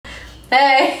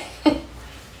Hey.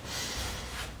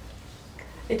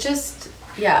 It just,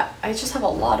 yeah, I just have a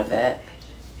lot of it.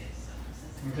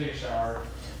 I'm gonna take a shower.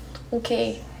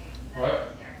 Okay.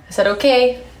 What? I said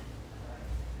okay.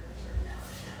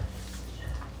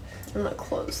 I'm gonna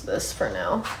close this for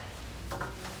now,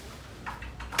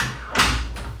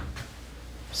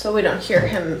 so we don't hear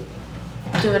him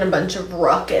doing a bunch of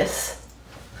ruckus.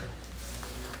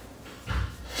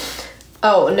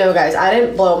 Oh no, guys, I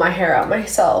didn't blow my hair out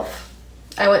myself.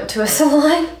 I went to a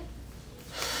salon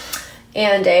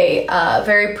and a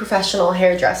very professional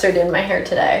hairdresser did my hair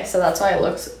today, so that's why it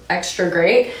looks extra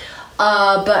great.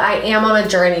 But I am on a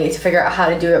journey to figure out how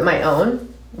to do it my own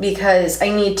because I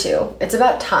need to. It's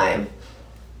about time.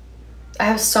 I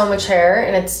have so much hair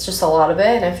and it's just a lot of it,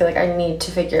 and I feel like I need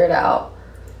to figure it out.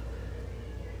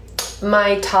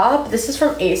 My top, this is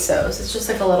from ASOS. It's just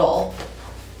like a little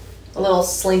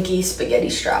slinky spaghetti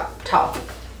strap top.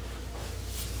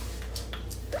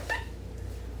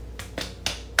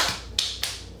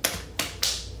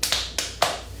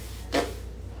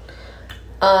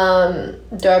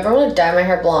 Do I ever want to dye my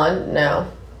hair blonde?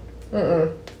 No.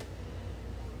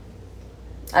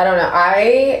 I don't know.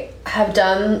 I have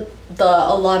done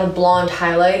a lot of blonde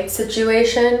highlight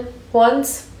situation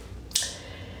once,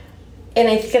 and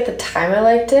I think at the time I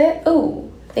liked it.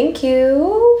 Oh, thank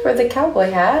you for the cowboy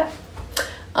hat.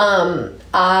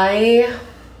 I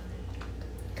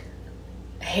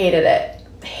hated it.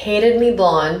 Hated me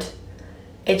blonde.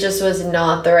 It just was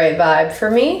not the right vibe for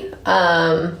me.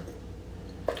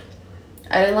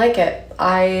 I didn't like it.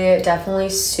 I definitely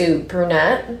suit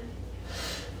brunette.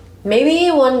 Maybe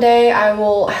one day I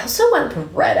will. I also went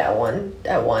red at one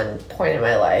point in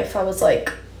my life. I was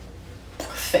like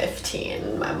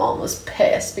 15. My mom was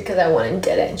pissed because I went and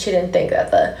did it, and she didn't think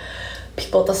that the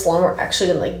people at the salon were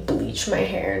actually gonna like bleach my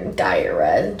hair and dye it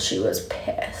red, and she was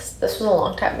pissed. This was a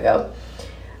long time ago.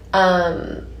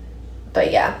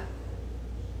 But yeah.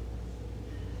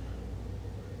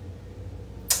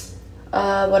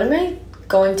 What am I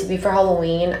going to be for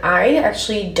Halloween? I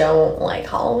actually don't like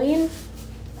Halloween.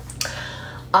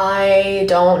 I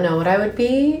don't know what I would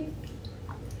be.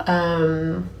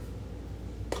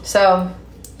 So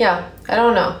yeah, I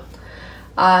don't know.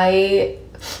 I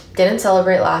didn't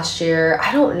celebrate last year.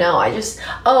 I don't know.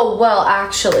 Oh, well,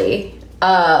 actually,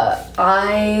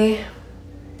 I,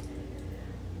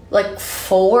 like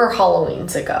 4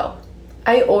 Halloweens ago,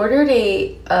 I ordered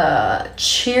a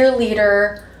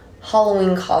cheerleader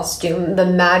Halloween costume, the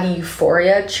Maddie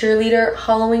Euphoria cheerleader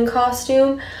Halloween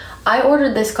costume. I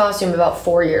ordered this costume about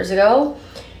 4 years ago,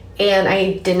 and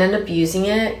I didn't end up using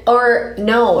it. Or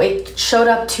no, it showed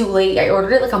up too late. I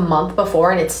ordered it like a month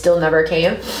before and it still never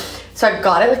came. So I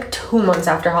got it like 2 months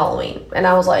after Halloween, and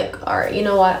I was like, all right, you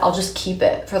know what? I'll just keep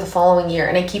it for the following year.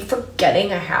 And I keep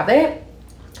forgetting I have it.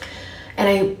 And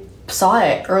I saw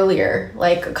it earlier,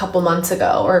 like a couple months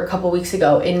ago or a couple weeks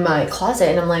ago in my closet.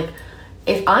 And I'm like,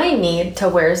 if I need to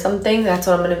wear something, that's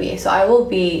what I'm gonna be. So I will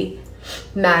be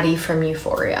Maddie from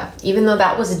Euphoria. Even though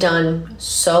that was done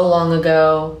so long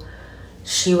ago,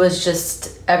 she was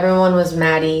just, everyone was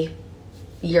Maddie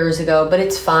years ago, but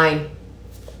it's fine.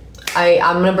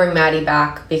 I'm gonna bring Maddie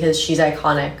back because she's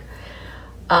iconic.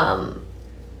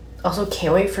 Also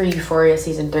can't wait for Euphoria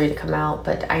season 3 to come out,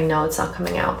 but I know it's not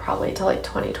coming out probably until like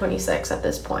 2026 at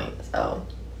this point, so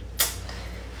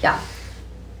yeah.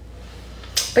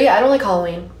 But yeah, I don't like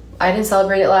Halloween. I didn't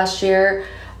celebrate it last year.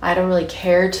 I don't really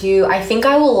care to. I think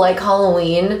I will like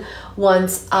Halloween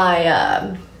once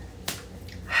I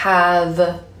have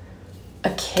a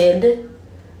kid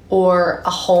or a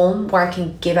home where I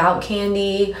can give out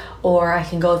candy, or I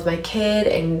can go with my kid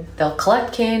and they'll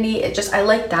collect candy. I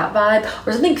like that vibe,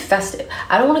 or something festive.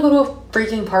 I don't want to go to a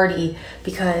freaking party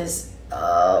because,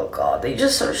 oh God, they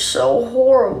just are so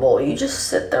horrible. You just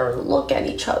sit there and look at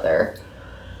each other.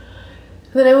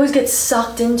 And then I always get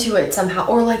sucked into it somehow,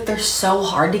 or like they're so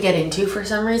hard to get into for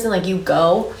some reason. Like you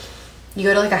go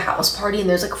to like a house party and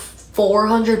there's like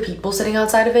 400 people sitting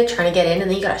outside of it trying to get in,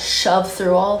 and then you gotta shove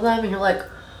through all of them, and you're like,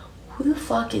 who the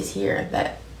fuck is here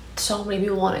that so many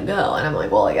people want to go? And I'm like,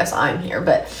 well, I guess I'm here,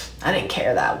 but I didn't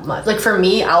care that much. Like for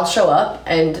me, I'll show up,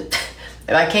 and if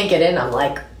I can't get in, I'm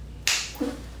like,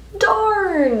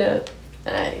 darn, and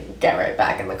I get right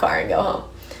back in the car and go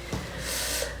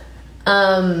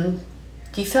home.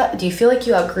 Do you feel like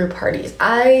you outgrew parties?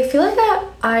 I feel like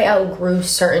I outgrew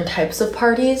certain types of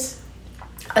parties.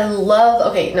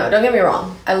 Okay, no, don't get me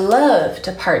wrong. I love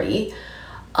to party.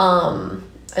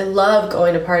 I love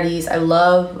going to parties. I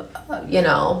love,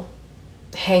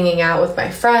 hanging out with my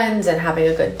friends and having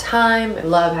a good time. I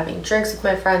love having drinks with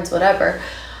my friends, whatever.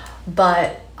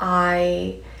 But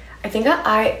I think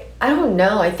I I don't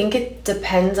know. I think it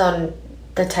depends on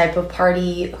the type of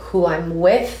party, who I'm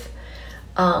with.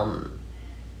 I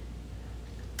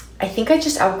think I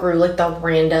just outgrew like the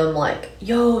random like,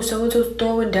 yo, so-and-so's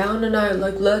throwing down tonight,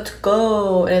 like let's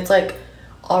go. And it's like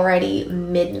already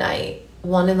midnight,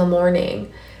 1 in the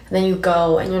morning. And then you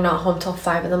go and you're not home till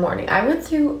 5 in the morning. I went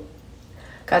through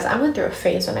a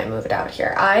phase when I moved out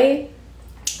here. I,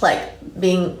 like,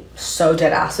 being so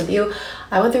dead ass with you,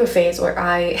 I went through a phase where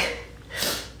I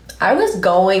was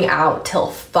going out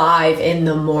till 5 in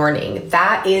the morning.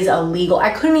 That is illegal. I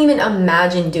couldn't even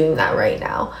imagine doing that right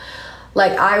now.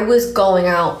 Like, I was going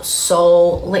out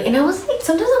so late, and I was like,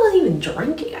 sometimes I wasn't even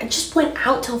drinking. I just went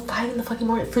out till 5 in the fucking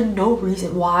morning for no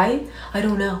reason. Why? I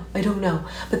don't know.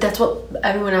 But that's what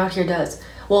everyone out here does.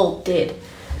 Well, did.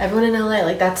 Everyone in LA,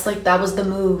 like, that was the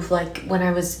move. Like, when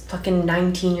I was fucking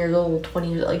 19 years old, 20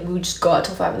 years old, like, we would just go out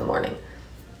till 5 in the morning.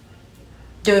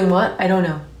 Doing what? I don't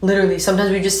know. Literally,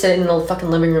 sometimes we just sit in the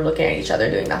fucking living room looking at each other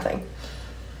doing nothing.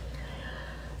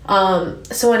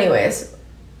 So anyways,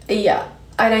 yeah.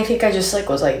 And I think I just like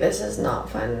was like, this is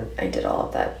not fun. I did all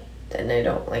of that and I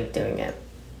don't like doing it.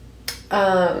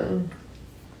 Have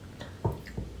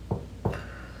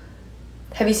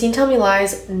you seen Tell Me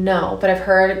Lies? No, but I've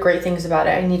heard great things about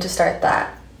it. I need to start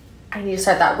that.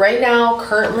 Right now,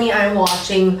 currently I'm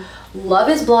watching Love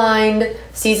is Blind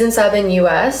season 7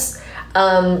 US.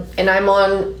 And I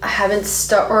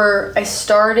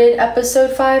started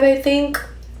episode 5, I think.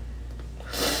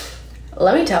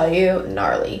 Let me tell you,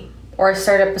 gnarly. Or I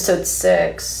started episode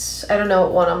 6. I don't know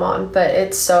what one I'm on, but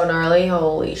it's so gnarly.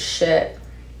 Holy shit.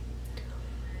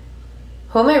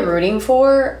 Who am I rooting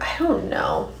for? I don't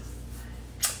know.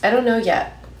 I don't know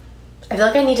yet. I feel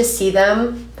like I need to see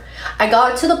them. I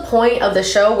got to the point of the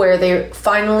show where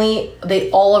they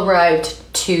all arrived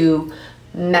to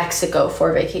Mexico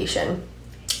for vacation.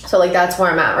 So like that's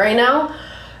where I'm at right now.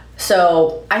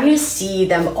 So I need to see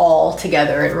them all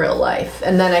together in real life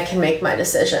and then I can make my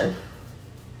decision.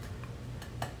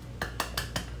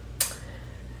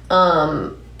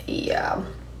 Yeah.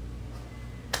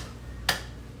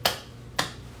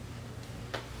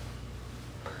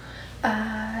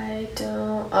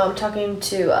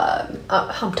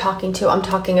 I'm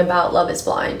talking about Love is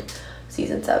Blind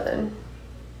season 7.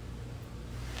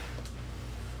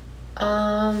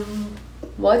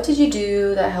 What did you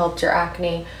do that helped your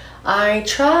acne?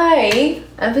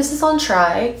 Emphasis on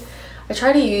try. I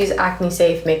try to use acne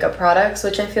safe makeup products,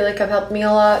 which I feel like have helped me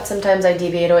a lot. Sometimes I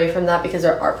deviate away from that because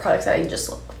there are products that I just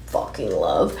fucking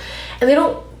love. And they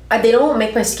don't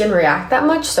make my skin react that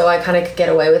much, so I kind of could get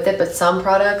away with it. But some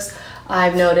products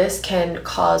I've noticed can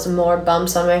cause more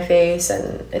bumps on my face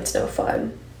and it's no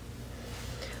fun.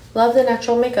 Love the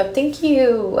natural makeup. Thank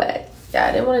you. Yeah,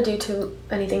 I didn't want to do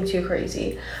anything too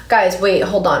crazy. Guys, wait,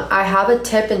 hold on. I have a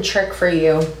tip and trick for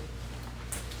you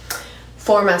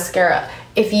for mascara.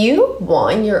 If you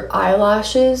want your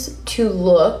eyelashes to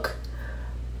look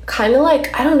kind of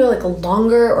like, I don't know, like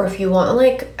longer, or if you want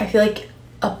like, I feel like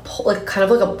kind of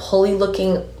like a pulley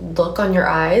looking look on your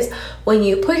eyes, when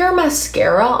you put your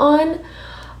mascara on,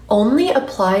 only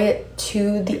apply it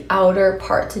to the outer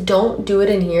parts. Don't do it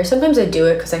in here. Sometimes I do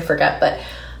it because I forget, but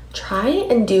try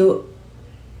and do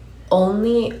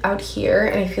only out here.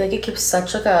 And I feel like it gives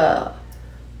such like a,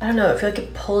 I don't know, I feel like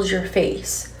it pulls your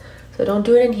face. So don't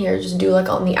do it in here, just do like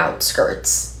on the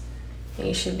outskirts. And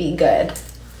you should be good.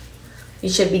 You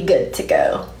should be good to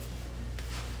go.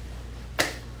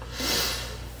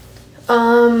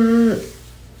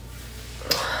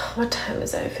 What time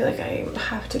is it? I feel like I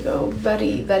have to go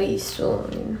very, very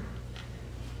soon.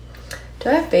 Do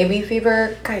I have baby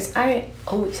fever? Guys, I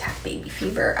always have baby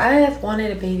fever. I have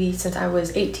wanted a baby since I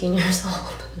was 18 years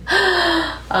old.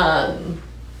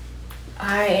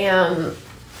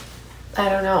 I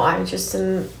don't know, I just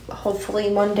am, hopefully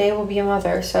one day will be a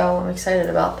mother, so I'm excited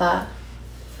about that.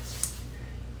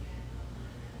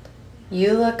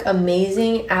 You look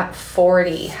amazing at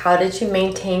 40. How did you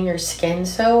maintain your skin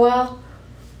so well?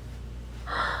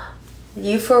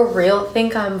 You for real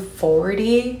think I'm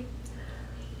 40?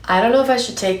 I don't know if I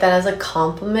should take that as a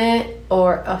compliment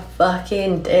or a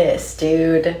fucking diss,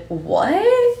 dude.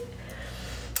 What?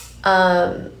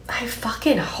 I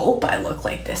fucking hope I look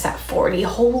like this at 40.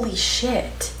 Holy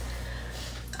shit.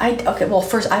 Okay, well,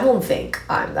 first, I don't think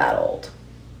I'm that old.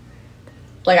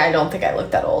 Like, I don't think I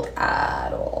look that old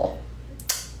at all.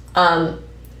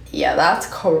 Yeah, that's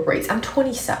crazy. I'm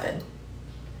 27.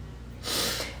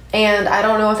 And I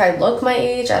don't know if I look my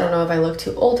age. I don't know if I look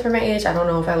too old for my age. I don't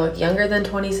know if I look younger than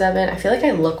 27. I feel like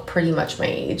I look pretty much my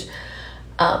age.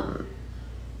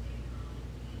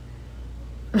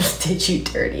 Did you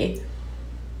dirty?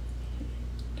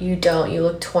 You don't. You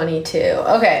look 22.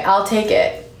 Okay, I'll take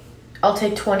it. I'll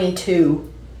take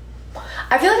 22.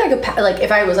 I feel like I could, like,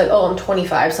 if I was like, oh, I'm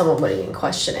 25, someone wouldn't even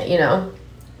question it, you know?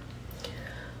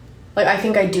 Like, I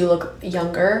think I do look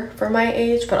younger for my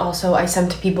age, but also some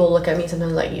people look at me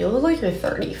sometimes like, you look like you're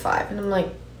 35. And I'm like,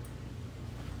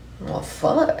 well,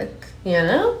 fuck, you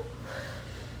know?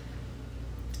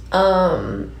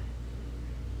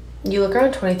 You look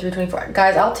around 23, 24.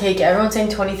 Guys, I'll take it. Everyone's saying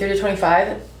 23 to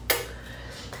 25.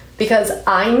 Because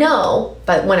I know,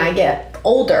 but when I get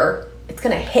older, it's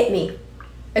gonna hit me.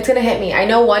 It's gonna hit me. I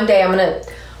know one day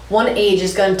one age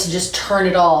is going to just turn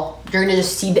it all. You're gonna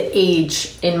just see the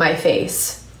age in my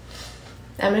face.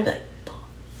 I'm gonna be like,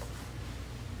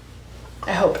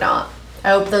 I hope not. I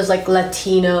hope those like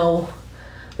Latina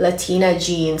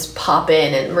genes pop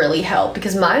in and really help,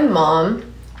 because my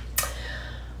mom,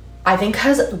 I think,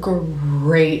 has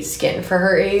great skin for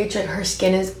her age. Like, her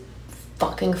skin is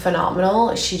fucking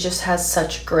phenomenal. She just has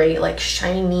such great, like,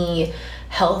 shiny,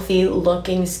 healthy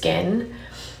looking skin.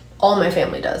 All my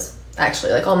family does,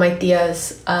 actually. Like, all my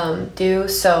tias do.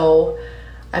 So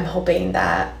I'm hoping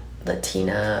that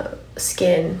Latina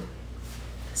skin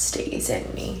stays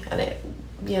in me and it,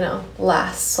 you know,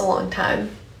 lasts a long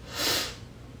time.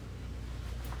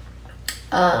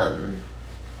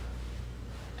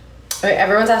 Okay,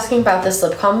 everyone's asking about this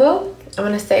lip combo. I'm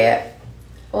gonna say it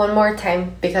one more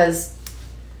time because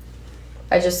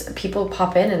people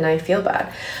pop in and I feel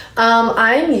bad.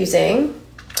 I'm using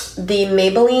the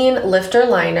Maybelline Lifter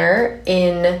Liner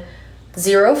in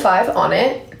 05 on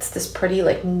it. It's this pretty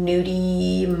like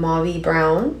nudie mauvey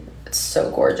brown. It's so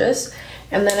gorgeous.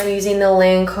 And then I'm using the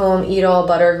Lancome Eat All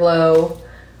Butter Glow.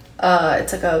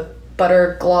 It's like a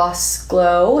butter gloss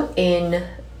glow in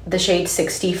the shade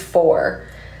 64.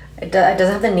 It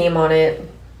doesn't have the name on it. It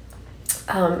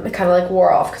kind of like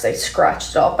wore off because I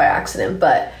scratched it off by accident,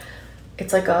 but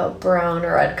it's like a brown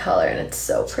or red color and it's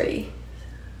so pretty.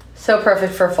 So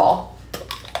perfect for fall.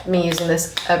 Me using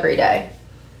this every day.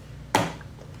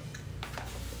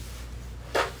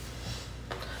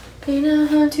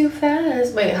 Too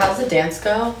fast. Wait, how's the dance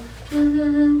go?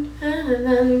 I'm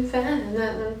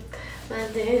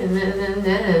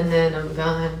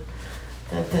gone.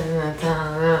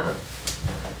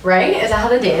 Right? Is that how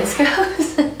the dance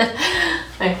goes?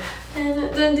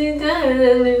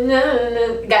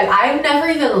 Guys, I've never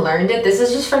even learned it. This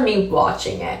is just from me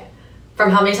watching it. From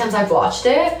how many times I've watched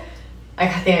it, I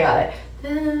think I got it.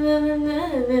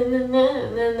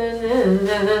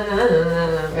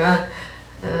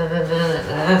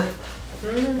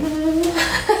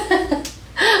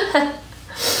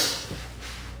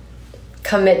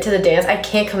 Commit to the dance. I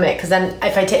can't commit because then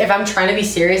if I'm trying to be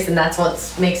serious, then that's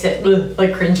what makes it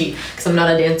like cringy, because I'm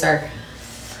not a dancer.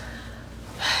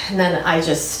 And then I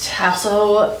just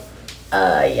also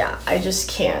yeah, I just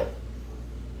can't.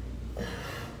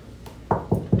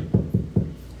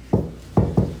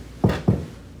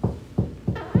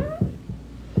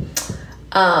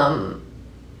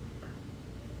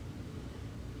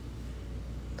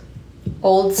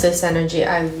 Old sis energy.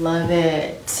 I love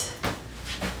it.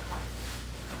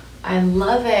 I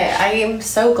love it. I am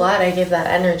so glad I gave that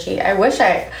energy. I wish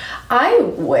I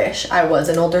was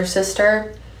an older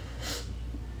sister,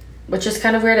 which is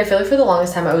kind of weird. I feel like for the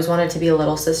longest time I always wanted to be a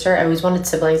little sister. I always wanted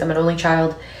siblings. I'm an only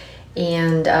child,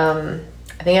 and I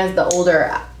think as the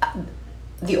older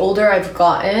I've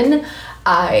gotten,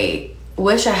 I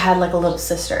wish I had like a little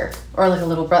sister or like a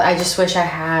little brother. I just wish I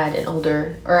had an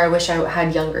older, or I wish I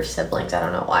had younger siblings. I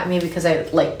don't know why. Maybe because I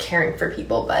like caring for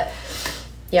people, but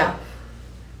yeah.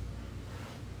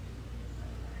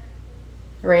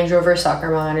 Range Rover soccer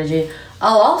mom energy.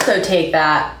 I'll also take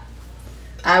that.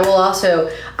 I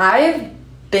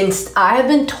have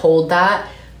been told that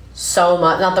so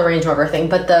much, not the Range Rover thing,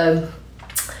 but the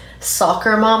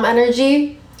soccer mom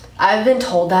energy. I've been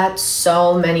told that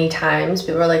so many times.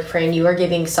 People are like, Fran, you are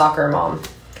giving soccer mom.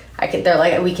 They're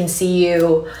like, we can see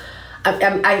you.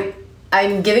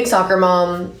 I'm giving soccer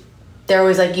mom. They're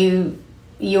always like, you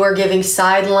are giving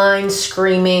sideline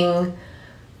screaming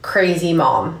crazy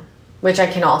mom, which I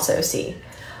can also see.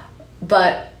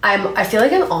 But I feel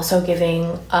like I'm also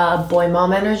giving boy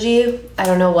mom energy. I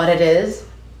don't know what it is.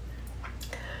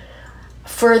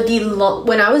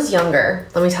 When I was younger,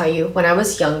 let me tell you, when I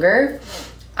was younger,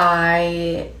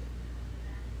 I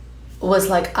was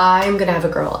like, I'm gonna have a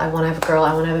girl. I want to have a girl.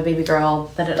 I want to have a baby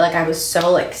girl. But like, I was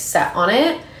so like set on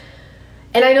it.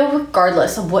 And I know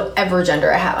regardless of whatever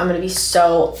gender I have, I'm gonna be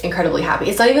so incredibly happy.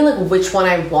 It's not even like which one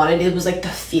I wanted. It was like the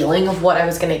feeling of what I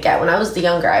was gonna get. When I was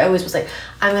younger, I always was like,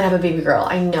 I'm gonna have a baby girl.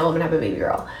 I know I'm gonna have a baby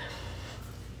girl.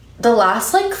 The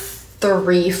last like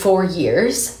 3-4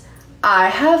 years, I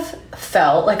have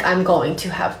felt like I'm going to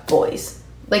have boys.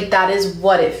 Like, that is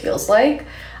what it feels like.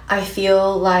 I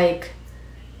feel like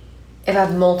if I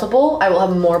have multiple, I will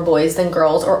have more boys than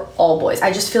girls, or all boys.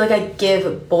 I just feel like I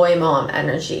give boy mom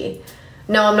energy.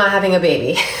 No, I'm not having a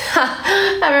baby.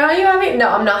 Are you having? No,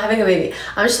 I'm not having a baby.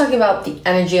 I'm just talking about the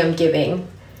energy I'm giving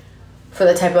for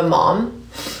the type of mom.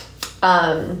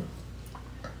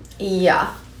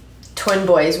 Yeah, twin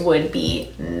boys would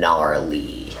be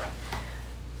gnarly.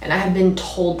 And I have been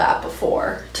told that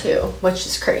before too, which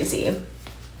is crazy.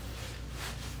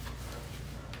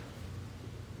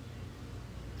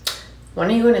 When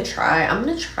are you gonna try? I'm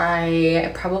gonna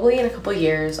try probably in a couple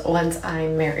years once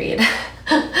I'm married.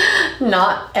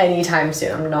 Not anytime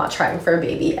soon. I'm not trying for a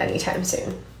baby anytime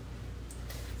soon.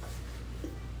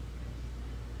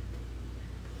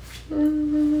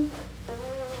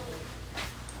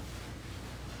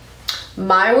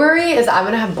 My worry is I'm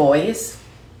gonna have boys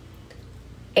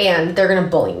and they're gonna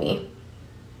bully me.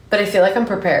 But I feel like I'm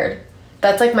prepared.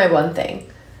 That's like my one thing.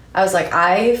 I was like,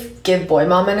 I give boy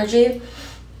mom energy,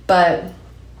 but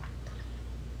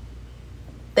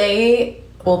they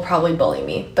will probably bully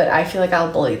me, but I feel like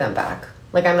I'll bully them back.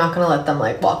 Like, I'm not gonna let them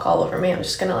like walk all over me. I'm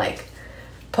just gonna like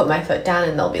put my foot down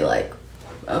and they'll be like,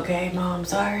 okay, mom,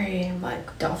 sorry. I'm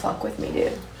like, don't fuck with me,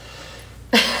 dude.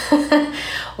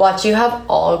 Watch, you have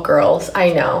all girls.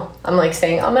 I know. I'm like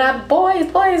saying, I'm gonna have boys.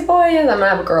 I'm gonna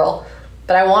have a girl.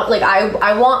 But I want, like,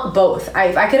 I want both.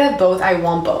 If I could have both, I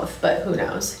want both, but who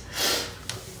knows?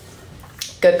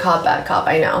 Good cop, bad cop,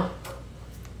 I know.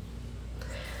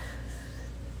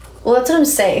 Well, that's what I'm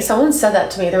saying. Someone said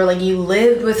that to me. They were like, you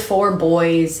lived with 4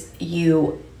 boys.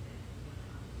 You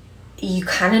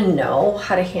kind of know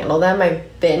how to handle them.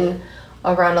 I've been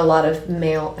around a lot of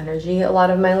male energy a lot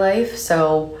of my life.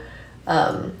 So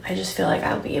I just feel like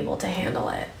I'll be able to handle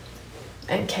it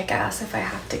and kick ass if I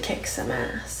have to kick some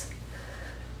ass.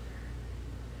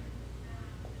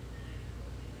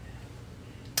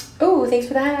 Oh, thanks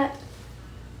for that.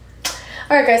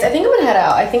 Alright guys, I think I'm gonna head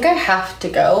out. I think I have to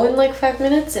go in like 5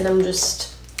 minutes and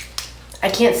I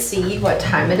can't see what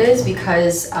time it is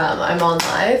because I'm on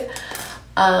live.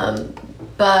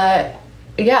 But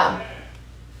yeah.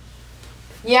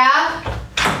 Yeah?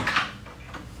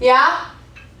 Yeah?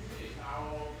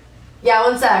 Yeah,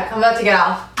 one sec. I'm about to get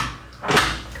off.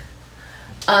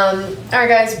 Alright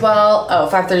guys, well,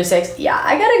 5:36. Yeah,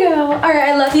 I gotta go. Alright,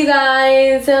 I love you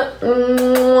guys.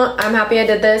 I'm happy I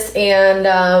did this, and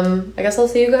I guess I'll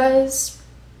see you guys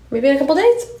maybe in a couple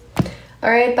days.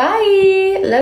 Alright, bye. Love